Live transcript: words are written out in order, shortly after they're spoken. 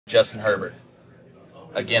Justin Herbert.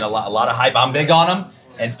 Again, a lot of hype. I'm big on him.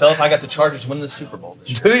 And Phillip, I got the Chargers winning the Super Bowl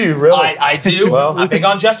this year. Do you really? I do. Well, I'm big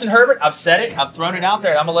on Justin Herbert. I've said it. I've thrown it out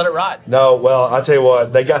there. I'm gonna let it ride. No, well, I tell you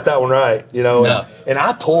what, they got that one right. You know, No. and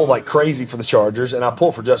I pull like crazy for the Chargers, and I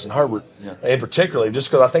pull for Justin Herbert, in particular,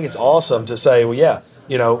 just because I think it's awesome to say, well, yeah.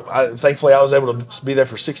 You know, thankfully I was able to be there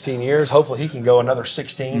for 16 years. Hopefully he can go another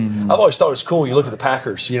 16. I've always thought it was cool. You look at the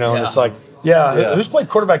Packers, you know, and it's like, who's played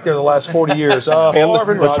quarterback there the last 40 years?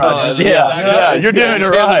 Favre and Rodgers. Yeah, you're doing it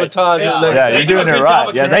right. Yeah, you're doing it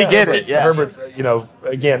right. Yeah, they get it. Yeah. Herbert, you know,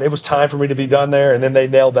 again, it was time for me to be done there, and then they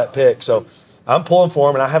nailed that pick. So I'm pulling for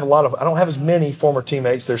him, and I don't have as many former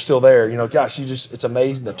teammates. They're still there. You know, gosh, it's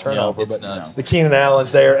amazing the turnover. It's but nuts. the Keenan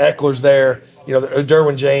Allen's there, Eckler's there. You know,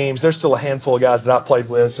 Derwin James. There's still a handful of guys that I played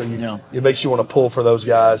with, so it makes you want to pull for those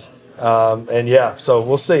guys. So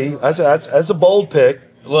we'll see. That's a bold pick.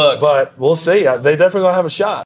 Look, but we'll see. They definitely gonna have a shot.